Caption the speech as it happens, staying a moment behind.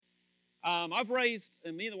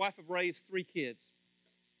Me and the wife have raised 3 kids.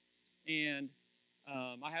 And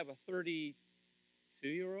I have a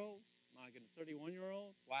 32-year-old, my goodness,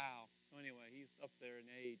 31-year-old. Wow. So anyway, he's up there in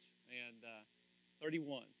age, and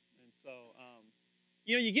 31. And so,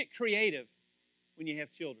 you get creative when you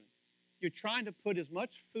have children. You're trying to put as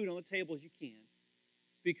much food on the table as you can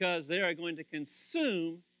because they are going to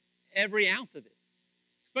consume every ounce of it,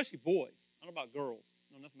 especially boys. I don't know about girls.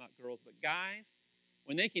 I don't know nothing about girls, but guys,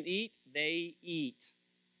 when they can eat, they eat.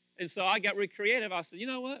 And so I got really creative. I said, you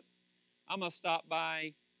know what? I'm going to stop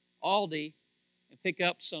by Aldi and pick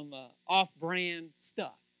up some off-brand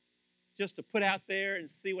stuff just to put out there and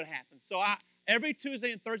see what happens. So every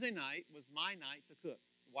Tuesday and Thursday night was my night to cook.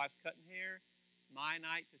 The wife's cutting hair. It's my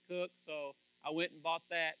night to cook. So I went and bought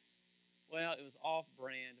that. Well, it was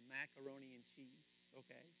off-brand macaroni and cheese,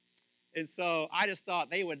 okay? And so I just thought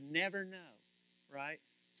they would never know, right?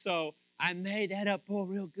 So I made that up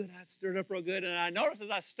real good. I stirred it up real good. And I noticed as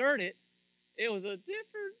I stirred it, it was a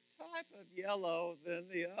different type of yellow than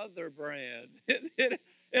the other brand.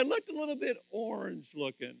 It looked a little bit orange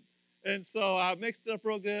looking. And so I mixed it up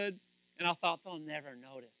real good, and I thought they'll never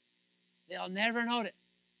notice. They'll never notice.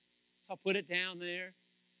 So I put it down there,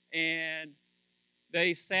 and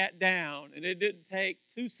they sat down, and it didn't take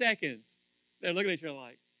 2 seconds. They're looking at each other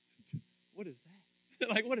like, what is that?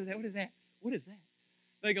 Like, what is that? What is that? What is that?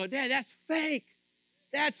 They go, Dad, that's fake.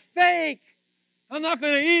 That's fake. I'm not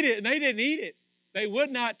going to eat it. And they didn't eat it. They would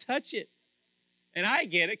not touch it. And I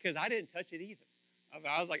get it because I didn't touch it either.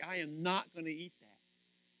 I was like, I am not going to eat that.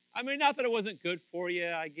 I mean, not that it wasn't good for you,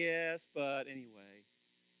 I guess, but anyway.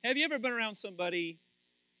 Have you ever been around somebody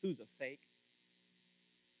who's a fake?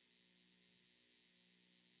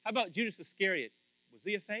 How about Judas Iscariot? Was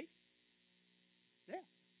he a fake? Yeah,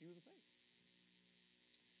 he was a fake.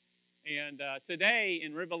 And today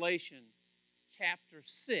in Revelation chapter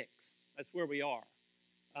 6, that's where we are.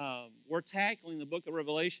 We're tackling the book of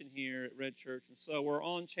Revelation here at Red Church, and so we're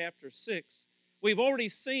on chapter 6. We've already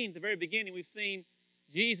seen, at the very beginning, we've seen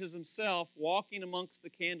Jesus himself walking amongst the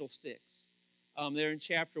candlesticks there in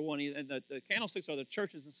chapter 1. And the candlesticks are the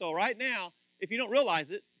churches, and so right now, if you don't realize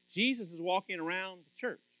it, Jesus is walking around the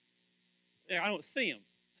church. I don't see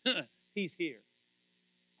him. He's here.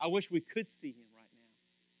 I wish we could see him right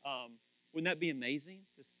now. Wouldn't that be amazing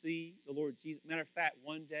to see the Lord Jesus? Matter of fact,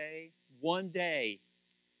 one day,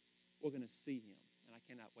 we're going to see him, and I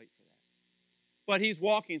cannot wait for that. But he's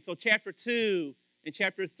walking. So chapter 2 and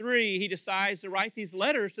chapter 3, he decides to write these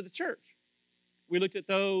letters to the church. We looked at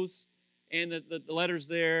those and the letters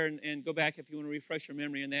there, and go back if you want to refresh your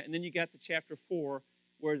memory on that. And then you got the chapter 4,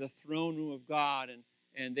 where the throne room of God,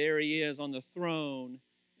 and there he is on the throne.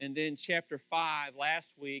 And then chapter 5, last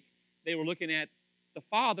week, they were looking at the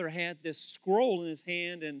Father had this scroll in his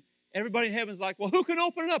hand, and everybody in heaven's like, well, who can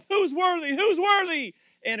open it up? Who's worthy? Who's worthy?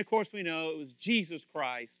 And, of course, we know it was Jesus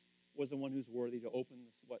Christ was the one who's worthy to open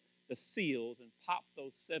the seals and pop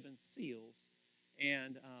those 7 seals.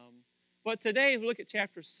 And but today, as we look at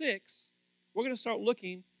chapter 6, we're going to start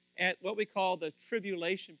looking at what we call the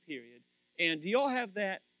tribulation period. And do you all have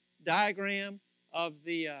that diagram of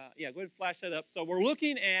the, go ahead and flash that up. So we're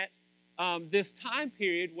looking at this time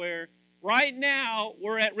period where right now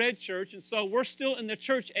we're at Red Church, and so we're still in the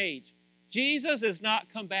church age. Jesus has not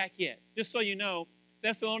come back yet. Just so you know,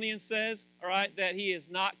 Thessalonians says, all right, that he has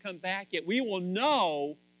not come back yet. We will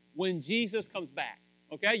know when Jesus comes back,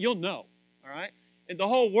 okay? You'll know, all right? And the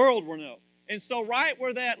whole world will know. And so right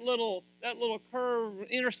where that little curve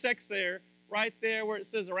intersects there, right there where it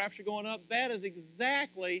says the rapture going up, that is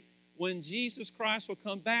exactly when Jesus Christ will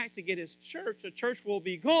come back to get his church. The church will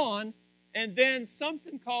be gone, and then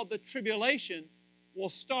something called the tribulation will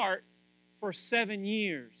start for 7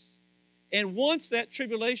 years. And once that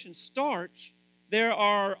tribulation starts, there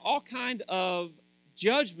are all kinds of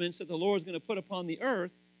judgments that the Lord is going to put upon the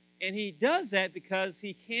earth, and he does that because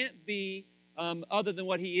he can't be other than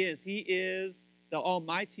what he is. He is the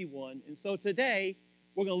Almighty One. And so today,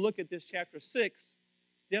 we're going to look at this chapter 6,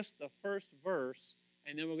 just the first verse,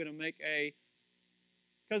 and then we're going to make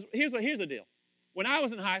because here's the deal. When I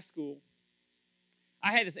was in high school,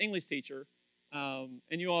 I had this English teacher, and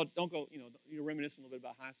you all don't go, you're reminiscing a little bit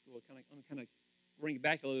about high school. I'm kind of bring it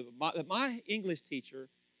back a little bit. My English teacher,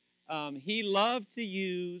 he loved to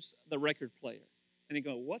use the record player. And he'd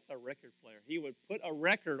go, what's a record player? He would put a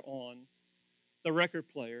record on the record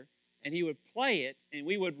player, and he would play it, and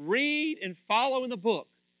we would read and follow in the book.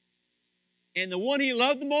 And the one he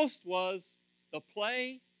loved the most was the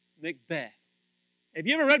play Macbeth. Have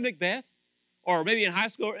you ever read Macbeth? Or maybe in high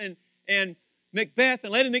school, and Macbeth,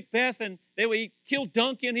 and Lady Macbeth, and He killed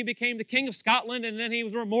Duncan. He became the king of Scotland, and then he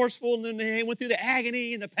was remorseful, and then he went through the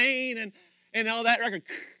agony and the pain and all that record.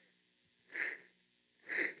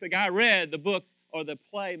 The guy read the book or the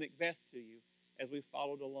play Macbeth to you as we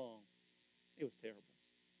followed along. It was terrible.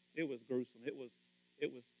 It was gruesome.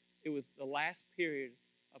 It was the last period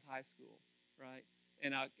of high school, right?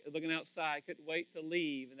 And I looking outside, couldn't wait to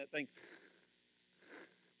leave, and that thing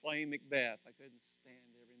playing Macbeth. I couldn't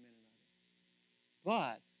stand every minute of it.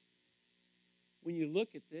 But when you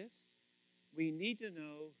look at this, we need to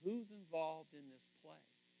know who's involved in this play.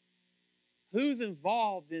 Who's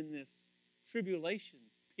involved in this tribulation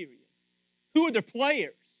period? Who are the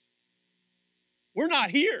players? We're not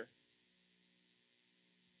here.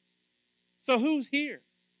 So who's here?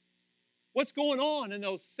 What's going on in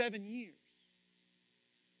those 7 years?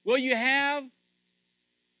 Well, you have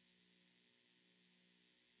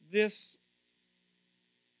this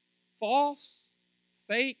false,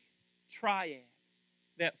 fake triad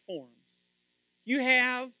that forms. Have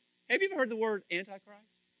you ever heard the word Antichrist?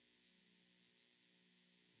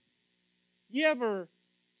 I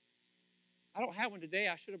don't have one today.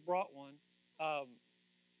 I should have brought one.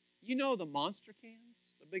 You know the Monster cans?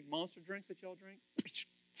 The big Monster drinks that y'all drink?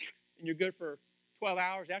 And you're good for 12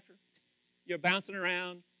 hours after? You're bouncing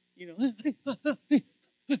around, you know.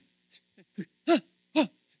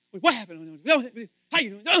 What happened? How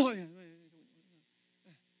you doing?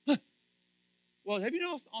 Well, have you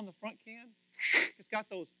noticed on the front can, it's got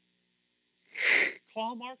those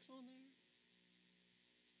claw marks on there?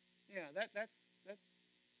 Yeah,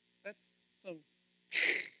 that's some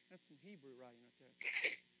Hebrew writing right there.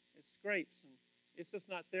 It scrapes, and it's just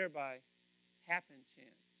not there by happen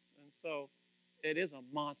chance. And so it is a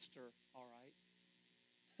monster, all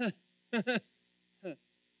right.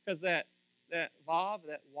 Because that Vav,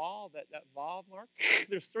 that Wav, that Vav mark,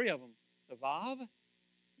 there's 3 of them. The Vav, have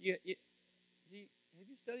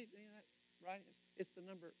you studied any of that writing? It's the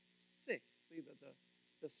number 6. See,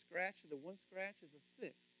 the scratch, the one scratch is a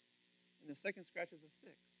 6. And the second scratch is a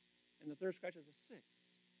 6. And the third scratch is a 6.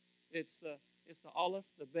 It's the Aleph,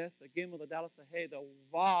 the Beth, the Gimel, the Daleth, the Hey, the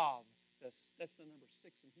Vav. That's the number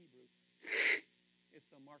 6 in Hebrew. It's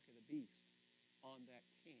the mark of the beast on that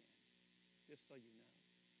can. Just so you know.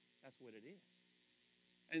 That's what it is.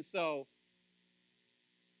 And so,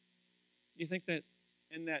 you think that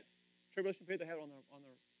in that tribulation period they had on their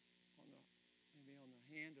maybe on their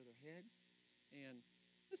hand or their head? And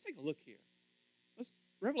let's take a look here.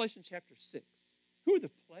 Revelation chapter 6. Who are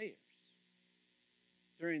the players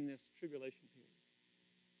during this tribulation period?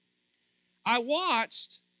 I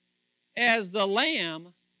watched as the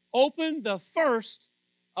Lamb opened the first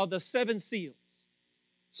of the 7 seals.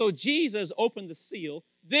 So Jesus opened the seal.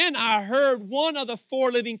 Then I heard one of the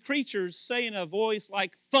 4 living creatures say in a voice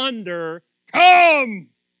like thunder,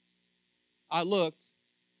 "Come!" I looked,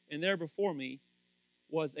 and there before me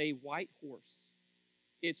was a white horse.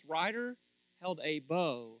 Its rider held a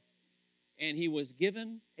bow, and he was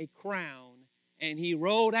given a crown, and he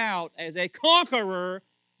rode out as a conqueror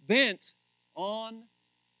bent on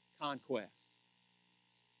conquest.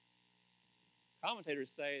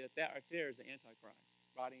 Commentators say that right there is the Antichrist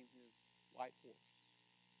riding his white horse.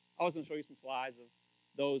 I was going to show you some slides of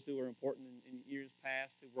those who were important in years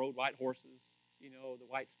past who rode white horses, you know, the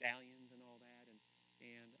white stallions and all that,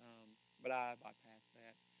 but I bypassed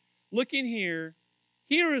that. Looking here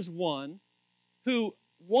is one who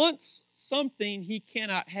wants something he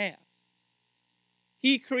cannot have.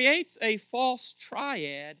 He creates a false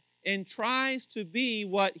triad and tries to be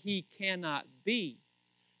what he cannot be.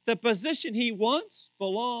 The position he wants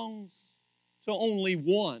belongs to only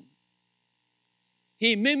one.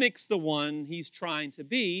 He mimics the one he's trying to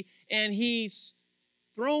be, and he's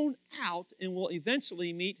thrown out and will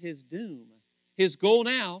eventually meet his doom. His goal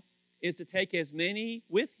now is to take as many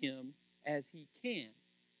with him as he can.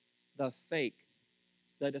 The fake,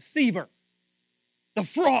 the deceiver, the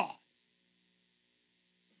fraud.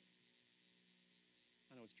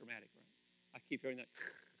 I know it's dramatic, right? I keep hearing that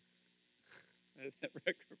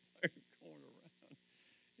record player going around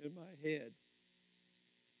in my head.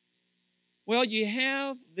 Well, you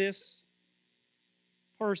have this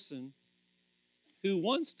person who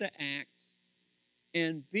wants to act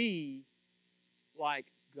and be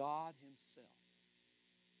like God himself.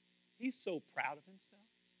 He's so proud of himself.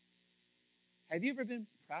 Have you ever been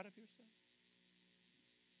proud of yourself?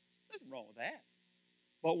 Nothing wrong with that.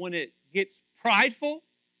 But when it gets prideful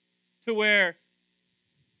to where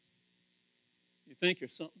you think you're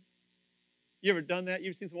something, you ever done that?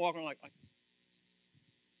 You've seen someone walk around like got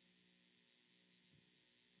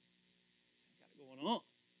it going on.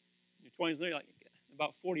 In your 20s, you're like,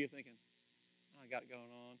 about 40, you're thinking, I got it going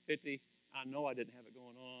on. 50, I know I didn't have it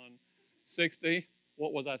going on. 60,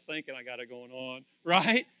 what was I thinking? I got it going on,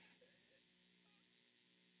 right?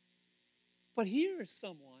 But here is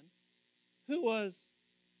someone who was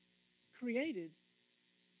created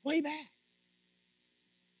way back.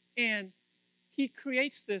 And he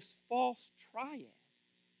creates this false triad.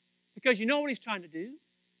 Because you know what he's trying to do?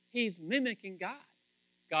 He's mimicking God.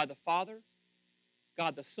 God the Father,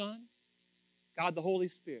 God the Son, God the Holy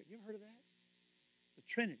Spirit. You ever heard of that? The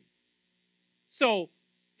Trinity. So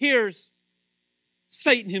here's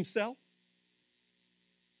Satan himself,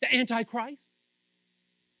 the Antichrist,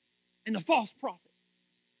 and the false prophet.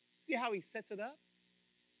 See how he sets it up?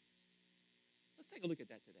 Let's take a look at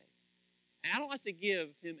that today. And I don't like to give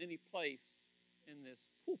him any place in this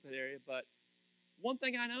pulpit area, but one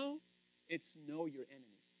thing I know, it's know your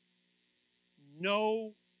enemy.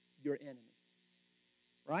 Know your enemy.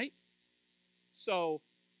 Right? So,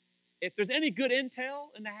 if there's any good intel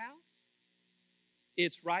in the house,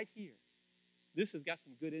 it's right here. This has got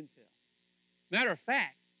some good intel. Matter of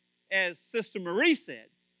fact, as Sister Marie said,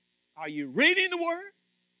 are you reading the Word?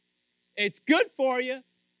 It's good for you.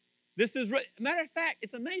 Matter of fact,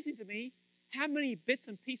 it's amazing to me how many bits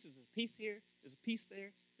and pieces. There's a piece here, there's a piece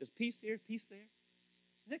there, there's a piece here, piece there.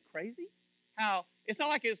 Isn't that crazy? How it's not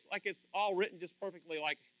like it's all written just perfectly.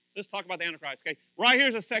 Like let's talk about the Antichrist. Okay, right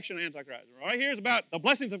here's a section of Antichrist. Right here's about the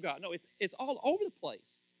blessings of God. No, it's all over the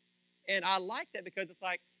place, and I like that because it's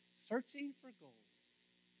like searching for gold.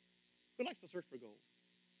 Who likes to search for gold?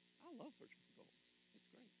 I love searching for gold. It's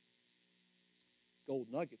great. Gold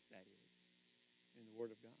nuggets, that is, in the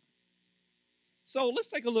Word of God. So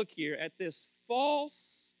let's take a look here at this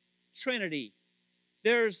false trinity.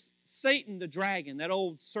 There's Satan, the dragon, that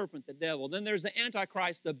old serpent, the devil. Then there's the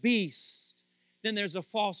Antichrist, the beast. Then there's a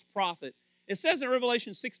false prophet. It says in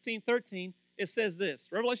Revelation 16:13, it says this.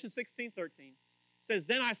 Revelation 16:13 says,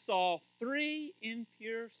 then I saw 3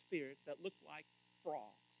 impure spirits that looked like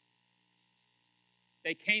frogs.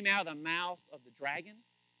 They came out of the mouth of the dragon,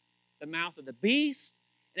 the mouth of the beast,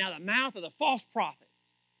 and out of the mouth of the false prophet.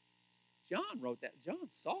 John wrote that. John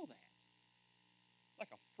saw that. Like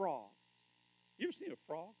a frog. You ever seen a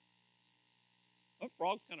frog? A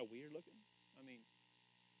frog's kind of weird looking. I mean,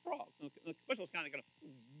 frogs, especially those kind of,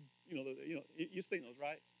 you've seen those,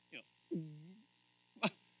 right?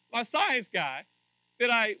 My science guy that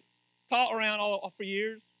I taught around all for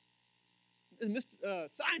years, Mr.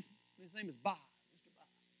 Science, his name is Bob, Mr. Bob.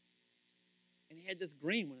 And he had this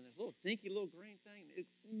green one, and this little dinky little green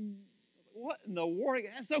thing. What in the world?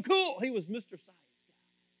 That's so cool. He was Mr. Science guy.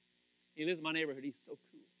 He lives in my neighborhood. He's so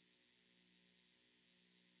cool.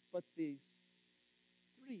 But this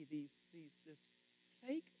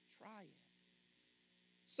fake triad.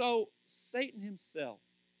 So Satan himself,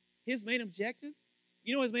 his main objective,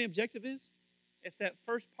 you know what his main objective is? It's that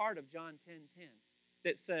first part of John 10:10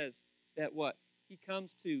 that says that what? He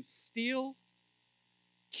comes to steal,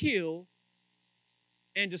 kill,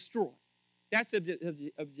 and destroy. That's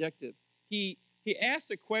the objective. He was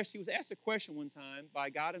asked a question one time by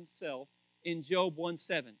God himself in Job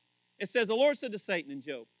 1:7. It says, the Lord said to Satan in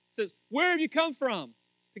Job, it says, where have you come from?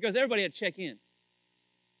 Because everybody had to check in.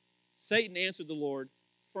 Satan answered the Lord,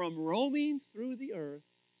 from roaming through the earth,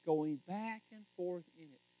 going back and forth in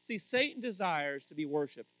it. See, Satan desires to be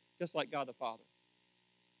worshiped, just like God the Father.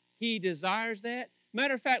 He desires that.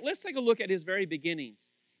 Matter of fact, let's take a look at his very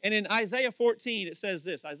beginnings. And in Isaiah 14, it says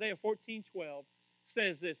this. Isaiah 14:12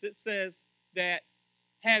 says this. It says that,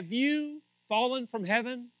 have you fallen from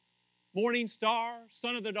heaven, morning star,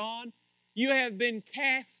 son of the dawn? You have been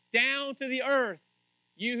cast down to the earth,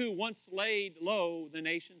 you who once laid low the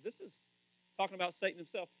nations. This is talking about Satan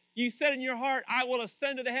himself. You said in your heart, I will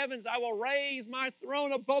ascend to the heavens. I will raise my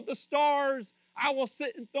throne above the stars. I will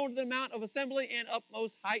sit enthroned to the mount of assembly and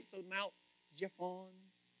utmost heights of Mount Zephon.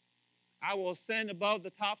 I will ascend above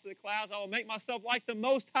the tops of the clouds. I will make myself like the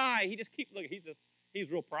Most High. He just keeps looking.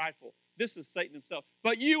 He's real prideful. This is Satan himself.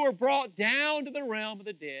 But you were brought down to the realm of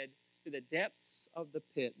the dead, to the depths of the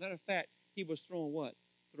pit. Matter of fact, he was thrown what?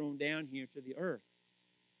 Thrown down here to the earth.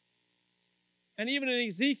 And even in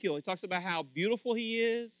Ezekiel, he talks about how beautiful he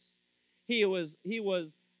is. He was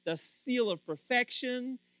the seal of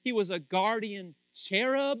perfection. He was a guardian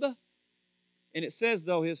cherub. And it says,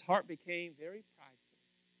 though, his heart became very prideful.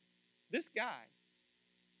 This guy,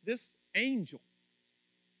 this angel,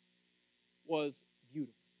 was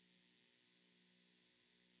beautiful.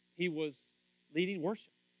 He was leading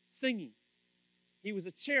worship, singing. He was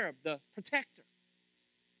a cherub, the protector.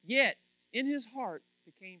 Yet, in his heart,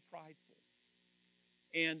 became prideful.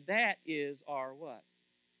 And that is our what?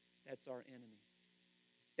 That's our enemy.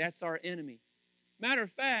 That's our enemy. Matter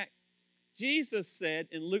of fact, Jesus said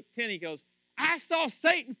in Luke 10, he goes, I saw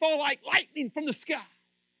Satan fall like lightning from the sky.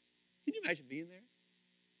 Can you imagine being there?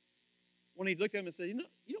 When he looked at him and said,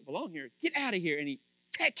 you don't belong here. Get out of here. And he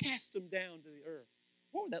cast him down to the earth.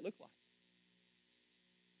 What would that look like?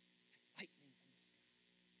 Lightning from the sky.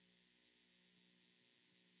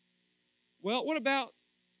 Well, what about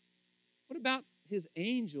his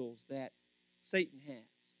angels that Satan has?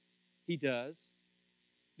 He does.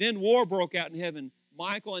 Then war broke out in heaven.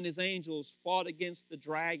 Michael and his angels fought against the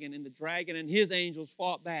dragon, and the dragon and his angels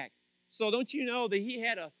fought back. So don't you know that he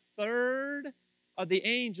had a third of the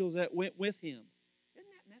angels that went with him? Isn't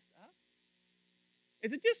that messed up?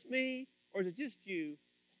 Is it just me, or is it just you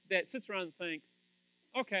that sits around and thinks,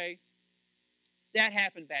 okay, that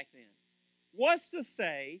happened back then? What's to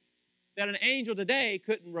say that an angel today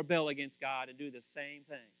couldn't rebel against God and do the same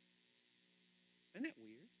thing? Isn't that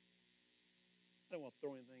weird? I don't want to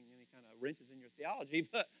throw any kind of wrenches in your theology,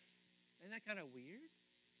 but isn't that kind of weird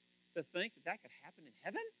to think that could happen in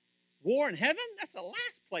heaven? War in heaven? That's the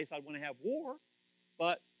last place I'd want to have war.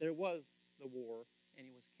 But there was the war, and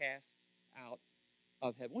he was cast out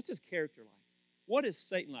of heaven. What's his character like? What is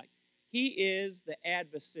Satan like? He is the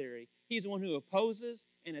adversary. He's the one who opposes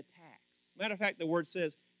and attacks. Matter of fact, the word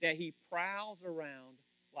says that he prowls around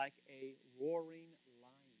like a roaring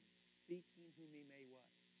lion, seeking whom he may what?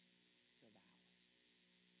 Devour.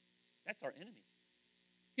 That's our enemy.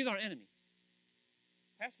 He's our enemy.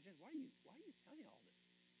 Pastor James, why are you telling all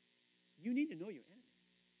this? You need to know your enemy.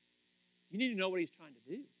 You need to know what he's trying to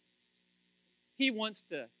do. He wants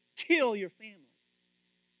to kill your family.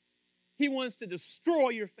 He wants to destroy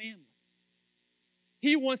your family.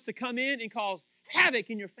 He wants to come in and cause havoc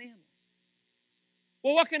in your family.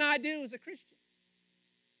 Well, what can I do as a Christian?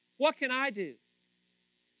 What can I do?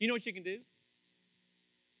 You know what you can do?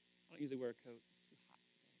 I don't usually wear a coat. It's too hot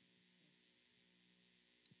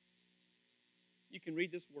today. You can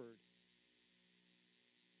read this word.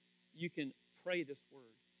 You can pray this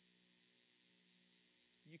word.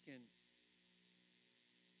 You can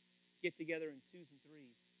get together in twos and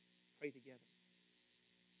threes, pray together.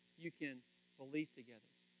 You can believe together.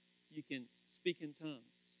 You can speak in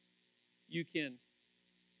tongues. You can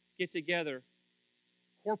get together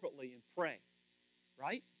corporately and pray,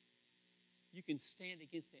 right? You can stand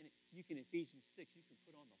against the enemy. You can, Ephesians 6, you can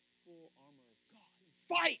put on the full armor of God and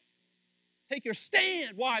fight. Take your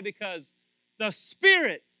stand. Why? Because the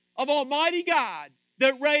Spirit of Almighty God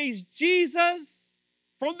that raised Jesus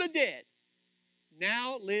from the dead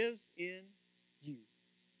now lives in you.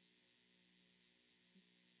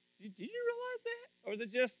 Did you realize that? Or is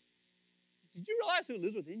it just, did you realize who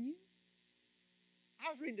lives within you?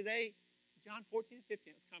 I was reading today, John 14 and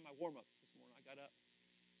 15. It was kind of my warm-up this morning. I got up.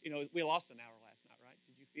 You know, we lost an hour last night, right?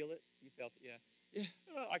 Did you feel it? You felt it, yeah. Yeah.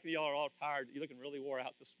 Like y'all are all tired. You're looking really wore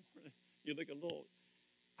out this morning. You look a little.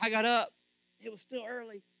 I got up. It was still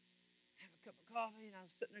early. Have a cup of coffee, and I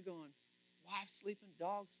was sitting there going, wife sleeping,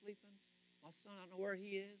 dog sleeping. My son, I don't know where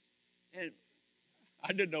he is. And I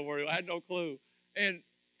didn't know where he was. I had no clue. And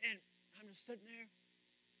I'm just sitting there,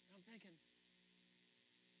 and I'm thinking,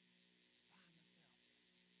 just by myself.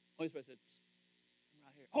 Holy Spirit said, psst, I'm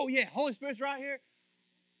right here. Oh, yeah, Holy Spirit's right here.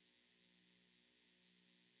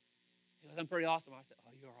 He goes, I'm pretty awesome. I said,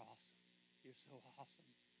 oh, you're awesome. You're so awesome.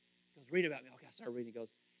 He goes, read about me. Okay, I started reading. He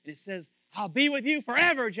goes, and it says, I'll be with you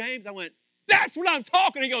forever, James. I went, that's what I'm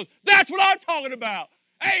talking. He goes, that's what I'm talking about.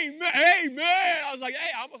 Amen. Amen. I was like,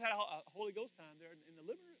 hey, I almost had a Holy Ghost time there in the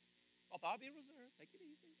living room. I thought I'd be in reserve. Take it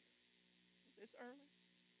easy. It's early.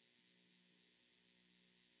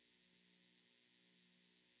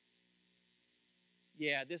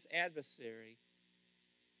 Yeah, this adversary,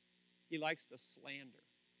 he likes to slander.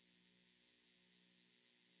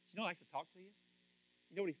 You know, he likes to talk to you.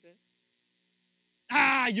 You know what he says?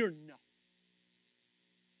 Ah, you're nothing.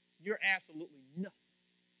 You're absolutely nothing.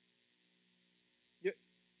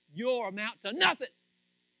 You'll amount to nothing.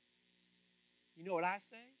 You know what I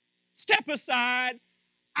say? Step aside.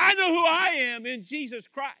 I know who I am in Jesus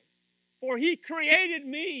Christ. For he created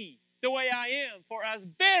me the way I am for a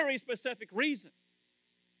very specific reason.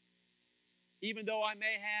 Even though I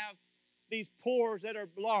may have these pores that are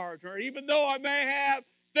large, or even though I may have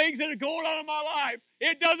things that are going on in my life,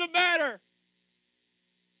 it doesn't matter.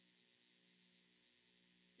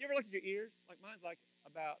 You ever look at your ears? Like mine's like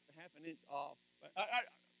about half an inch off.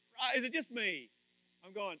 Is it just me?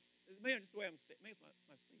 I'm going, maybe just the way I'm standing. Maybe it's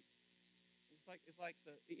my feet. It's like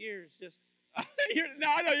the ears just,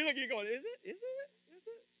 now I know you're looking, you're going, is it?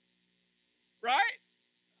 Right?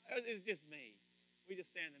 It's just me. We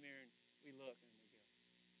just stand in the mirror and we look and we go,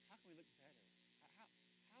 how can we look better?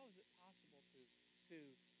 How is it possible to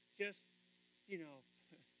just,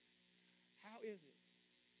 is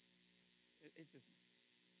it? It's just,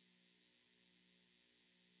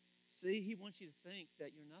 see, he wants you to think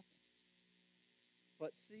that you're nothing.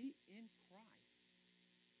 But see, in Christ,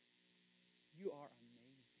 you are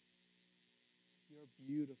amazing. You're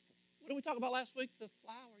beautiful. What did we talk about last week? The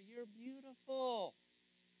flower. You're beautiful.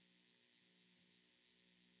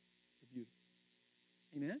 You're beautiful.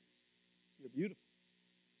 Amen? You're beautiful.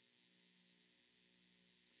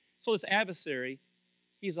 So this adversary,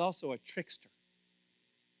 he's also a trickster.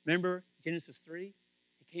 Remember Genesis 3?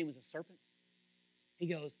 He came as a serpent. He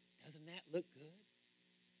goes, doesn't that look good?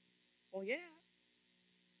 Well, yeah.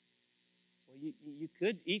 Well, you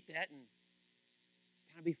could eat that and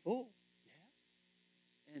kind of be full.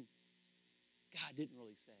 Yeah. And God didn't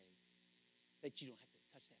really say that you don't have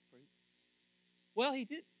to touch that fruit. Well, he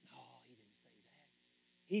did. No, he didn't say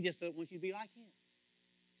that. He just wants you to be like him.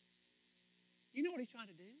 You know what he's trying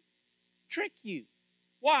to do? Trick you.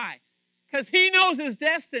 Why? Because he knows his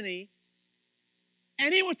destiny,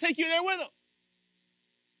 and he will take you there with him.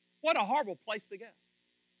 What a horrible place to go.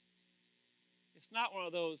 It's not one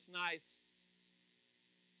of those nice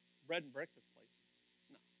bread and breakfast places.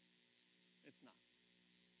 No, it's not.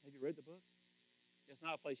 Have you read the book? It's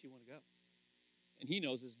not a place you want to go. And he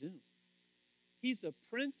knows his doom. He's the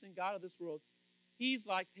prince and God of this world. He's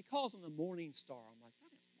like, he calls him the morning star. I'm like,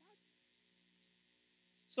 what?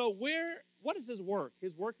 So what is his work?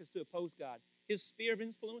 His work is to oppose God. His sphere of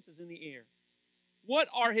influence is in the air. What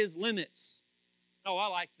are his limits? Oh, I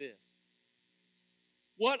like this.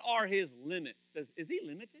 What are his limits? Is he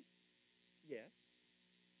limited? Yes.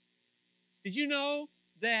 Did you know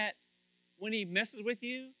that when he messes with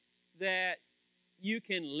you, that you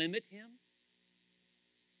can limit him?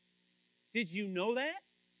 Did you know that?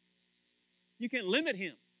 You can limit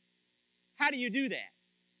him. How do you do that?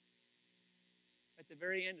 At the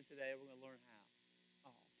very end of today, we're going to learn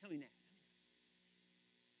how. Oh, tell me now.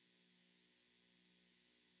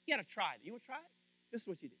 You got to try it. You want to try it? This is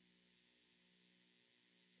what you do.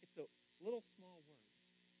 It's a little small word.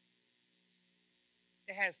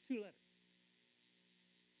 It has 2 letters.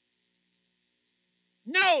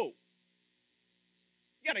 No!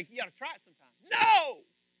 You gotta try it sometime. No!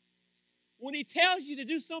 When he tells you to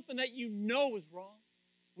do something that you know is wrong,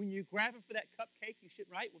 when you grab him for that cupcake, you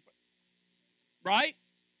shouldn't, right? Right?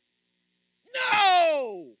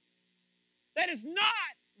 No! That is not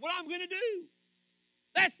what I'm going to do.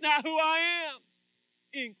 That's not who I am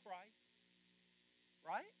in Christ.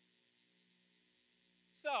 Right?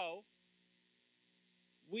 So,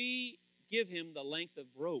 we give him the length of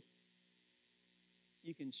rope.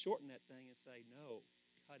 You can shorten that thing and say, no,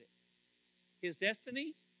 cut it. His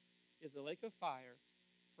destiny is a lake of fire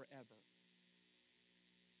forever.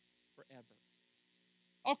 Forever.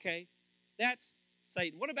 Okay, that's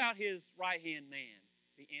Satan. What about his right-hand man,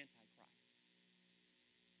 the Antichrist?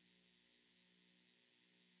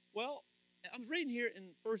 Well, I'm reading here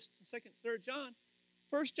in 1st, 2nd, 3rd John.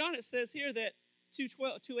 1 John, it says here that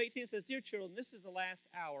 2:18 says, dear children, this is the last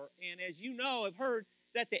hour. And as you know, have heard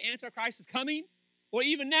that the Antichrist is coming. Well,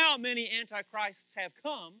 even now, many Antichrists have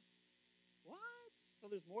come. What? So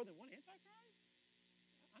there's more than one Antichrist?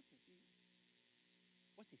 I'm confused.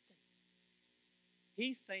 What's he saying?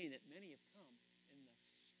 He's saying that many have come in the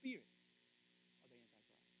spirit of the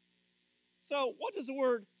Antichrist. So what does the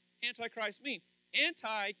word Antichrist mean?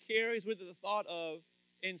 Anti carries with it the thought of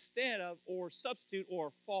instead of, or substitute,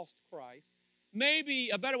 or false Christ. Maybe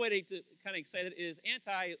a better way to kind of say that is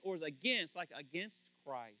anti or is against, like against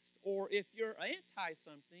Christ. Or if you're anti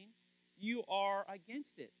something, you are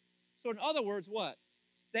against it. So in other words, what?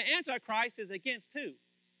 The Antichrist is against who?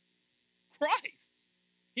 Christ.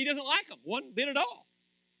 He doesn't like him one bit at all.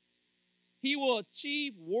 He will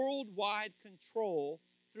achieve worldwide control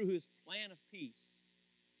through his plan of peace.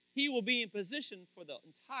 He will be in position for the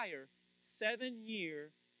entire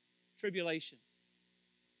 7-year tribulation.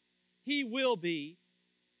 He will be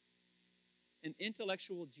an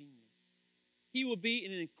intellectual genius. He will be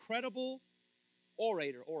an incredible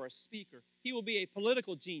orator or a speaker. He will be a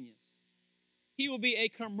political genius. He will be a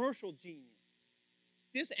commercial genius.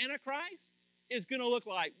 This Antichrist is going to look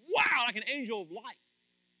like, wow, like an angel of light.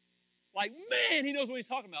 Like, man, he knows what he's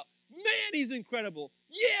talking about. Man, he's incredible.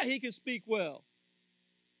 Yeah, he can speak well.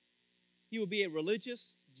 He will be a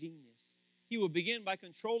religious genius. He will begin by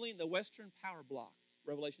controlling the Western power bloc,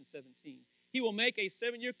 Revelation 17. He will make a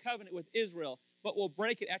 7-year covenant with Israel, but will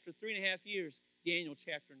break it after 3.5 years, Daniel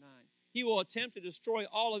chapter 9. He will attempt to destroy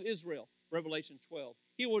all of Israel, Revelation 12.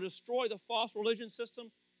 He will destroy the false religion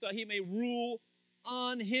system so that he may rule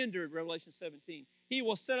unhindered, Revelation 17. He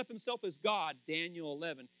will set up himself as God, Daniel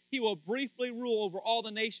 11. He will briefly rule over all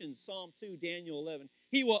the nations, Psalm 2, Daniel 11.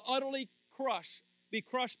 He will utterly be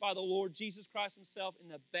crushed by the Lord Jesus Christ himself in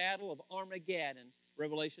the battle of Armageddon,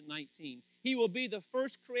 Revelation 19. He will be the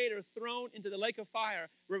first creator thrown into the lake of fire,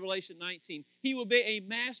 Revelation 19. He will be a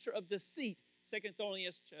master of deceit, 2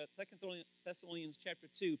 Thessalonians chapter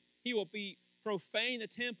 2. He will be profane the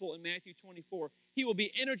temple in Matthew 24. He will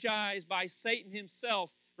be energized by Satan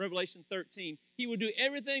himself, Revelation 13. He will do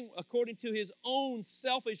everything according to his own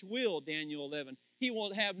selfish will, Daniel 11. He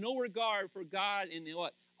will have no regard for God and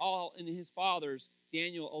all in his fathers,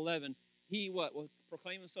 Daniel 11. He will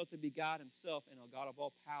proclaim himself to be God himself and a God of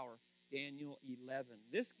all power, Daniel 11.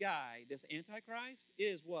 This guy, this Antichrist,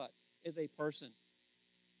 is what? Is a person.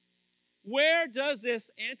 Where does this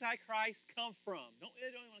Antichrist come from? Don't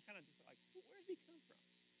you want to kind of just like, where does he come from?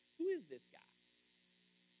 Who is this guy?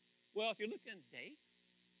 Well, if you're looking at Dakes,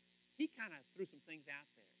 he kind of threw some things out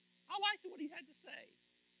there. I liked what he had to say.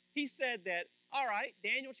 He said that, all right,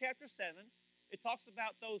 Daniel chapter 7, it talks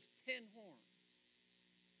about those 10 horns.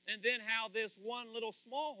 And then how this one little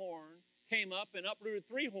small horn came up and uprooted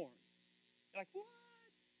 3 horns. You're like, what?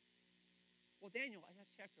 Well, Daniel,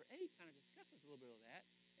 chapter 8 kind of discusses a little bit of that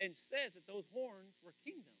and says that those horns were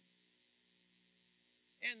kingdoms.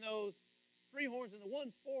 And those 3 horns and the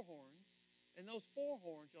one's 4 horns, and those 4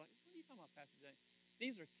 horns, you're like, what are you talking about, Pastor Jay?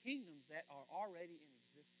 These are kingdoms that are already in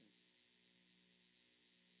existence.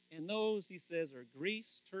 And those, he says, are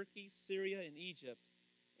Greece, Turkey, Syria, and Egypt.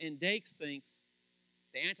 And Dakes thinks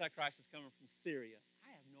the Antichrist is coming from Syria. I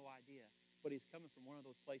have no idea, but he's coming from one of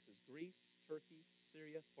those places, Greece, Turkey,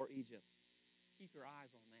 Syria, or Egypt. Keep your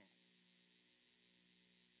eyes on that.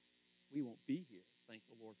 We won't be here, thank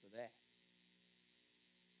the Lord for that.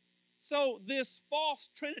 So this false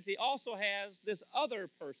trinity also has this other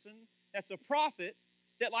person that's a prophet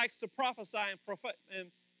that likes to prophesy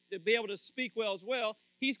and to be able to speak well as well.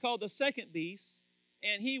 He's called the second beast,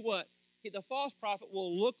 and the false prophet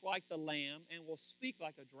will look like the lamb and will speak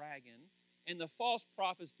like a dragon. And the false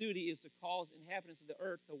prophet's duty is to cause inhabitants of the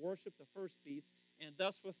earth to worship the first beast, and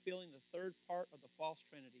thus fulfilling the third part of the false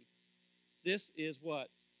trinity. This is what?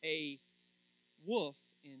 A wolf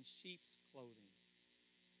in sheep's clothing.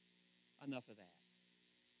 Enough of that.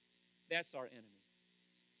 That's our enemy.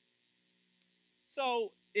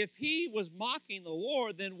 So, if he was mocking the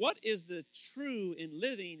Lord, then what is the true and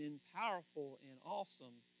living and powerful and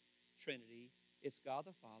awesome Trinity? It's God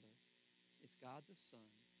the Father, it's God the Son,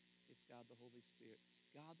 it's God the Holy Spirit.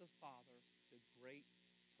 God the Father, the great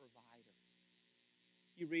provider.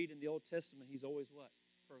 You read in the Old Testament, he's always what?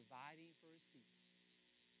 Providing for his people.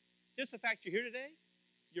 Just the fact you're here today,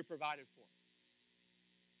 you're provided for.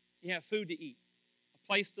 You have food to eat, a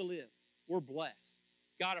place to live. We're blessed.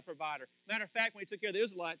 God a provider. Matter of fact, when he took care of the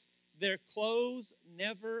Israelites, their clothes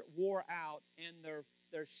never wore out, and their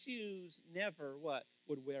shoes never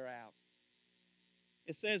would wear out.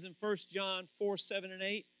 It says in 1 John 4, 7, and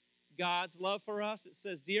 8, God's love for us. It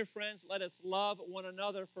says, dear friends, let us love one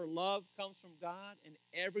another, for love comes from God, and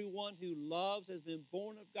everyone who loves has been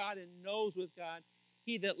born of God and knows with God.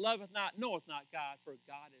 He that loveth not knoweth not God, for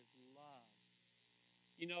God is love.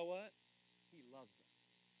 You know what? He loves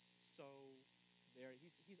us so very.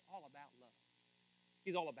 He's all about love.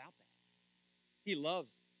 He's all about that. He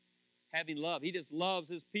loves having love. He just loves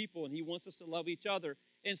his people, and he wants us to love each other.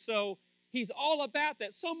 And so he's all about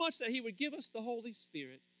that, so much that he would give us the Holy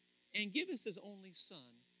Spirit and give us his only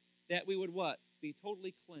Son, that we would what? Be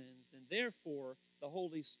totally cleansed. And therefore, the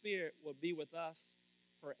Holy Spirit will be with us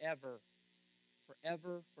forever.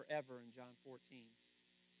 Forever, forever in John 14.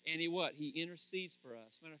 And he intercedes for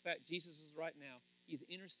us. Matter of fact, Jesus is right now. He's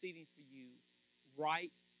interceding for you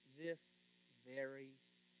right this very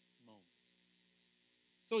moment.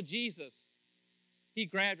 So Jesus, he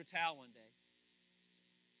grabbed a towel one day.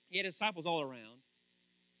 He had his disciples all around.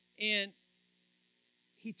 And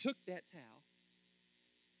he took that towel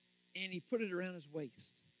and he put it around his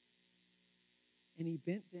waist. And he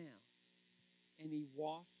bent down and he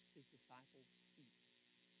washed his disciples' feet.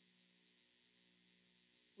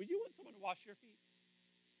 Would you want someone to wash your feet?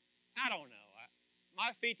 I don't know.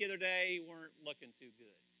 My feet the other day weren't looking too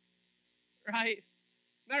good. Right?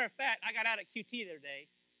 Matter of fact, I got out at QT the other day.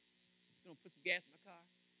 Going to put some gas in my car.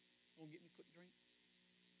 Going to get me a quick drink.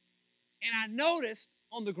 And I noticed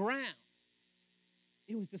on the ground,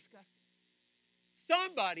 it was disgusting.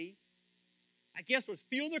 Somebody, I guess, was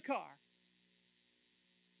fueling their car,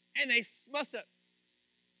 and they must have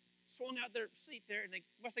swung out their seat there, and they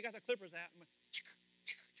must have got their clippers out. And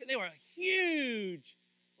they were huge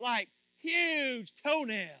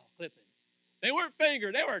toenail clippings. They weren't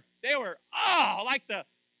finger. They were like the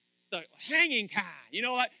hanging kind. You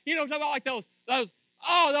know, I'm talking about, like those,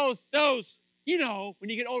 when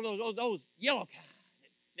you get older, those yellow kind.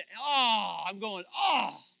 I'm going,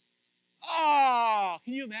 oh.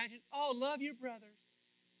 Can you imagine? Oh, love your brothers.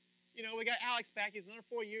 You know, we got Alex back. He's another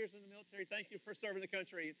 4 years in the military. Thank you for serving the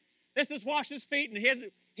country. Let's just wash his feet, and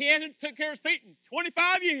he hasn't took care of his feet in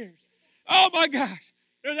 25 years. Oh my gosh!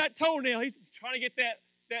 There's that toenail. He's trying to get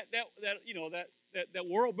that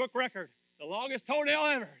world book record, the longest toenail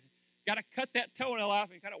ever. Got to cut that toenail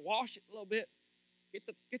off and kind of wash it a little bit. Get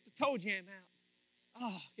the toe jam out.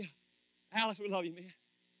 Oh yeah, Alice, we love you, man.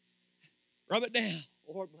 Rub it down.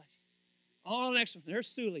 Lord bless you. On the next one. There's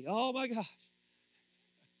Sully. Oh my gosh.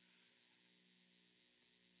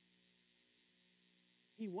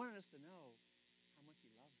 He wanted us to know how much he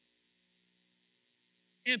loves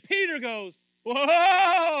us. And Peter goes,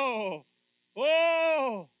 whoa,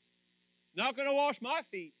 whoa, not going to wash my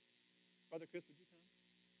feet. Brother Chris, would you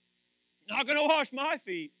come? Not going to wash my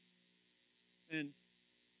feet. And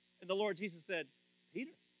the Lord Jesus said,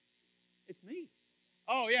 Peter, it's me.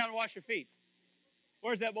 Oh, yeah, I'm going to wash your feet.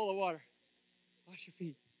 Where's that bowl of water? Wash your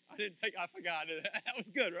feet. I forgot. That was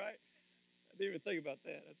good, right? I didn't even think about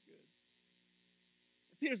that. That's good.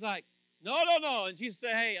 And Peter's like, no. And Jesus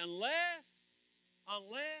said, hey, unless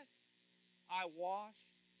I wash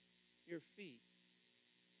your feet,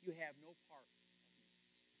 you have no part of me.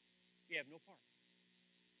 You have no part.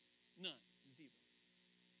 None. Zero.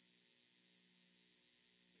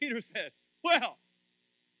 Peter said, well,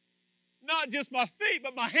 not just my feet,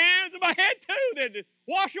 but my hands and my head too. Then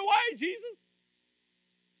wash away, Jesus.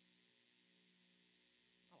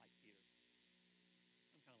 I like Peter.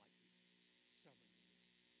 I'm kind of like Peter. Stubborn Peter.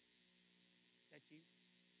 Is that you?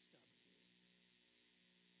 Stubborn Peter.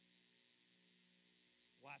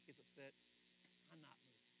 Wife gets upset. I'm not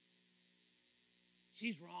moving.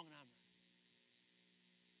 She's wrong and I'm right.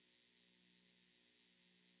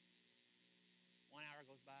 1 hour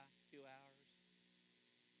goes by, 2 hours.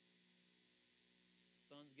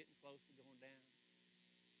 Sun's getting close to going down.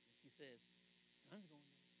 And she says, sun's going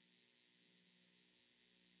down.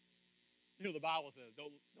 You know, the Bible says,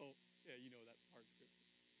 don't, yeah, you know that part of Scripture.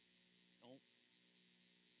 Don't.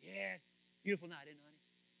 Yes, beautiful night, isn't it, honey?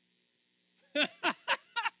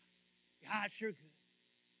 God, sure good.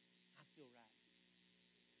 I'm still right.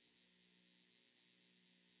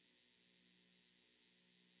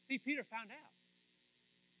 See, Peter found out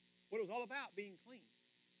what it was all about, being clean.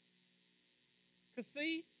 Because,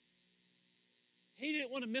 see, he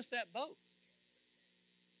didn't want to miss that boat.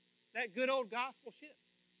 That good old gospel ship.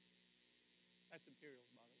 That's Imperials,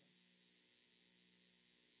 by the way.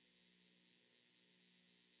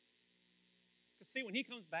 Because, see, when he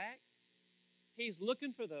comes back, he's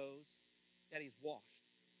looking for those that he's washed.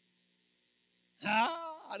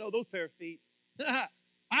 I know those pair of feet. I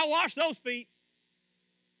washed those feet.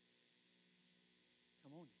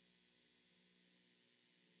 Come on.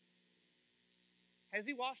 Has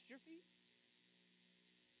he washed your feet?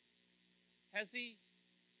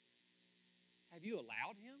 Have you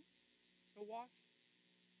allowed him to wash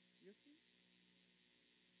your feet?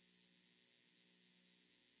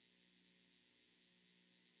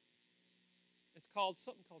 It's called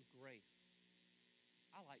something called grace.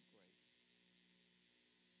 I like grace.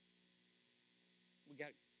 We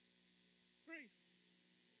got grace.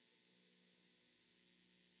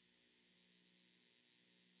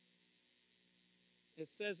 It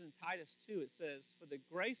says in Titus 2, it says, for the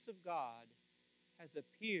grace of God has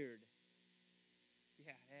appeared.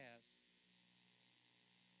 Yeah, it has.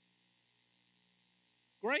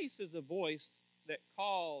 Grace is a voice that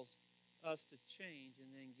calls us to change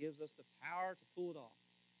and then gives us the power to pull it off.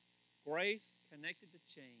 Grace connected to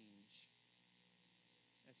change.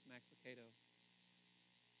 That's Max Lucado.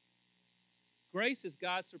 Grace is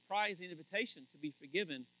God's surprising invitation to be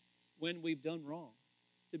forgiven when we've done wrong,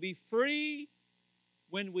 to be free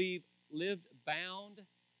when we've lived bound,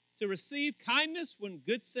 to receive kindness when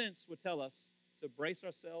good sense would tell us to brace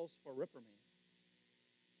ourselves for reprimand.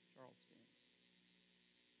 Charles Stanley.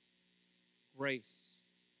 Grace.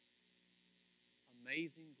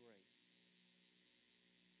 Amazing grace.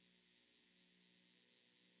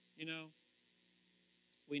 You know,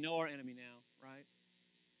 we know our enemy now, right?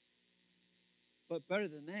 But better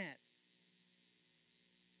than that,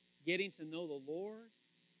 getting to know the Lord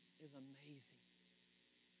is amazing.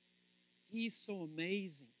 He's so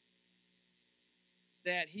amazing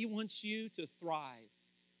that he wants you to thrive.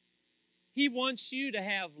 He wants you to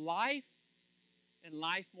have life and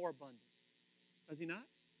life more abundant. Does he not?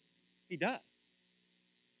 He does.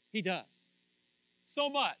 He does. So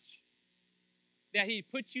much that he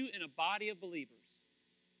put you in a body of believers.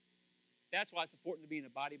 That's why it's important to be in a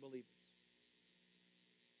body of believers.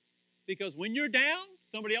 Because when you're down,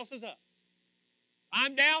 somebody else is up.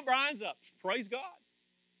 I'm down, Brian's up. Praise God.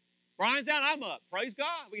 Brian's down, I'm up. Praise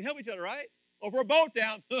God. We can help each other, right? Or if we're both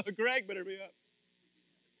down, Greg better be up.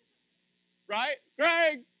 Right?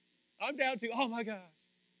 Greg, I'm down too. Oh my gosh.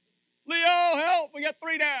 Leo, help. We got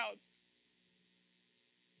 3 down.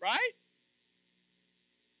 Right?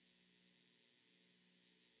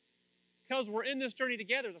 Because we're in this journey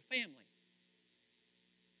together as a family.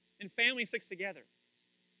 And family sticks together.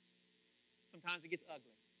 Sometimes it gets ugly.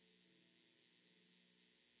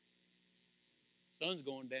 Sun's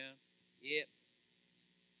going down. Yep.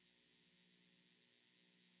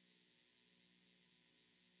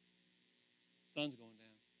 Sun's going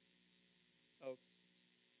down. Folks,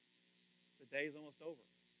 the day's almost over.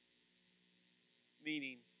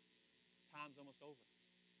 Meaning, time's almost over.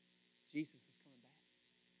 Jesus is coming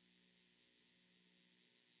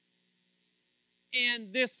back.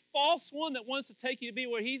 And this false one that wants to take you to be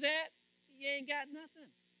where he's at, he ain't got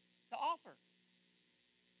nothing to offer.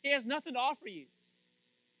 He has nothing to offer you.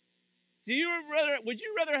 Would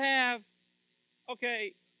you rather have,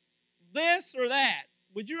 okay, this or that?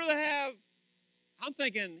 Would you rather have, I'm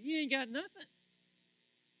thinking, he ain't got nothing.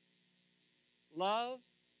 Love,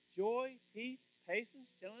 joy, peace,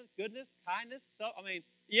 patience, gentleness, goodness, kindness.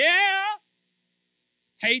 Yeah.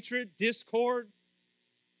 Hatred, discord.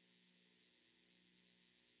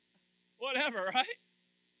 Whatever, right?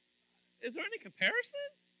 Is there any comparison?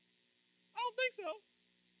 I don't think so.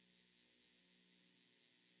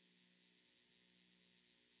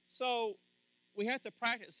 So we have to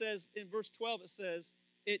practice. It says in verse 12, it says,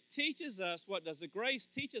 it teaches us, what does the grace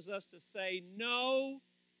teaches us to say no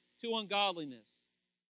to ungodliness.